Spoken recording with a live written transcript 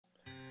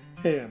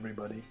Hey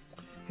everybody,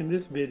 in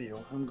this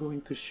video I'm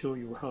going to show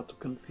you how to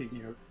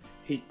configure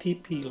a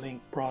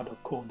TP-Link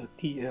product called the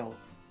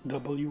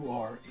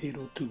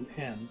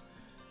TL-WR802N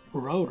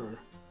router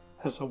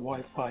as a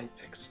Wi-Fi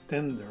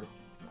extender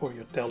for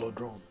your Tello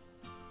drone.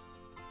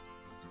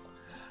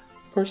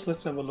 First,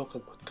 let's have a look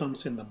at what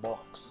comes in the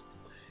box.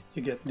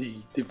 You get the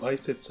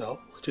device itself,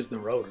 which is the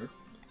router,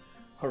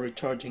 a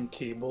recharging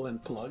cable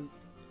and plug,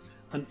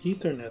 an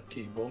Ethernet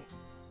cable,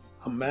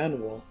 a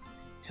manual,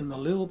 and a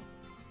little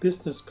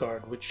business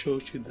card which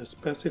shows you the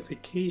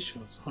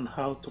specifications on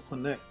how to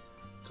connect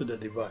to the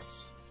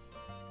device.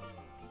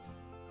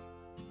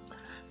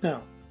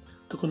 Now,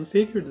 to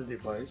configure the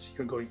device,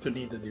 you're going to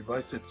need the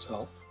device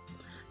itself,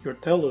 your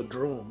Tello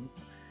drone,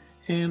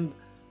 and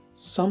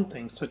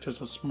something such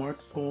as a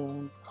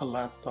smartphone, a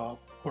laptop,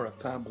 or a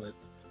tablet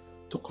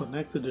to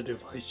connect to the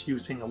device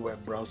using a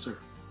web browser.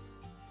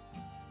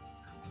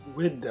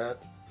 With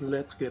that,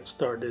 let's get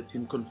started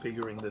in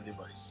configuring the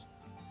device.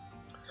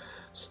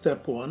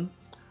 Step 1.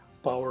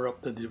 Power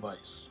up the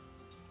device.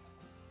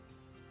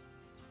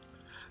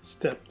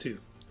 Step 2.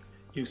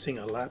 Using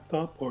a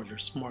laptop or your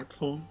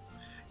smartphone,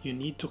 you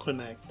need to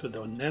connect to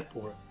the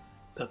network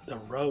that the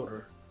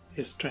router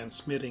is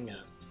transmitting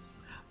at.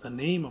 The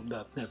name of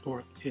that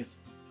network is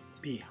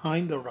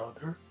behind the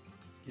router.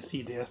 You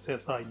see the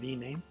SSID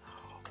name,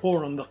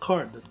 or on the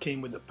card that came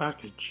with the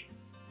package.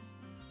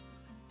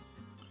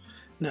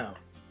 Now,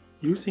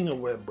 using a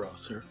web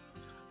browser,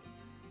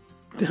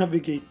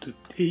 navigate to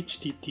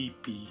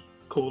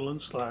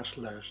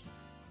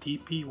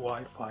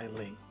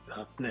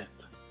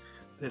http://tpwifilink.net.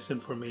 This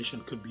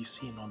information could be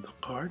seen on the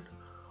card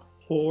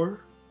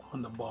or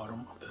on the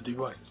bottom of the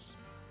device.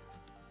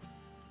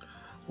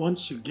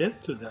 Once you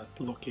get to that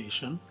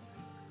location,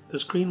 the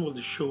screen will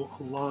show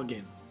a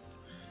login.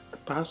 The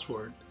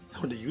password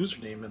or the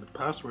username and the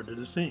password are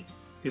the same.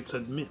 It's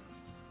admin.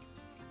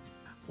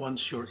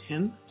 Once you're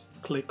in,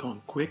 click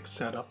on Quick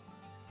Setup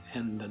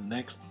and the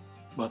Next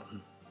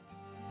button.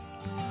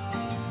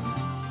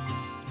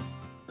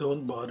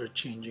 Don't bother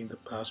changing the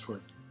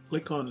password.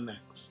 Click on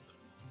Next.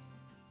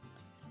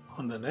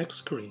 On the next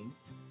screen,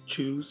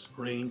 choose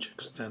Range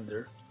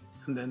Extender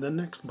and then the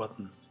Next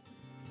button.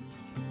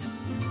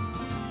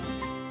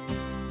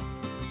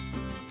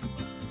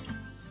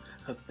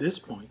 At this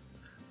point,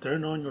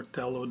 turn on your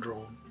Tello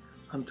drone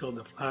until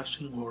the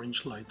flashing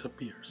orange light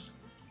appears.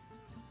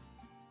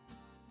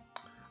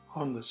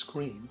 On the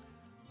screen,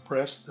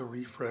 press the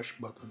refresh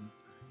button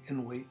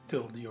and wait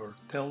till your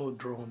Tello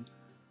drone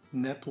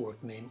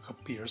network name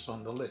appears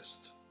on the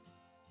list.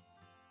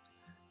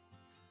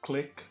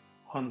 Click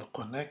on the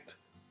Connect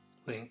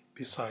link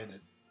beside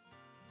it.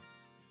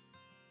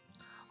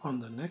 On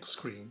the next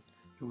screen,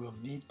 you will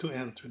need to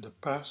enter the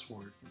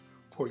password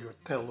for your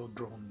Tello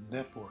drone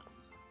network.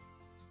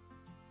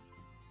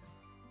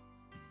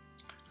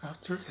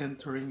 After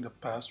entering the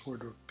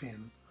password or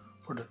PIN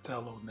for the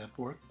Tello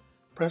network,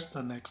 press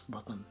the Next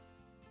button.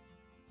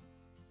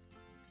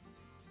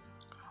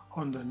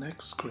 On the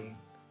next screen,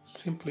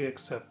 simply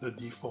accept the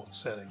default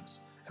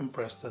settings and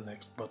press the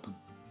Next button.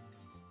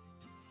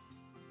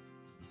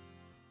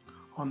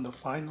 On the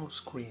final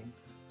screen,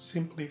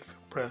 simply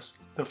press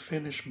the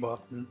Finish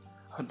button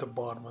at the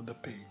bottom of the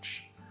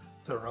page.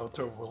 The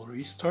router will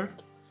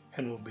restart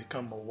and will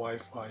become a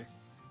Wi-Fi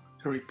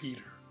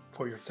repeater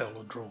for your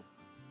Tello drone.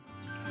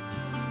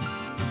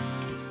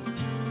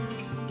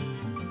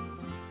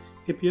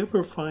 If you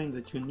ever find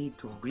that you need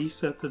to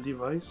reset the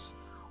device,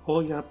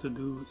 all you have to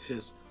do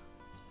is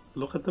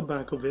look at the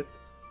back of it.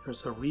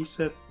 There's a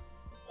reset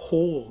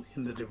hole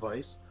in the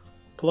device.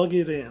 Plug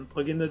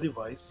in the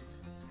device,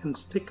 and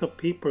stick a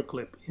paper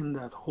clip in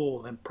that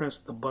hole and press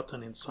the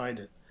button inside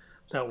it.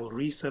 That will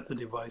reset the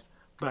device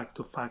back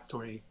to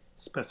factory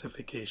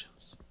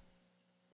specifications.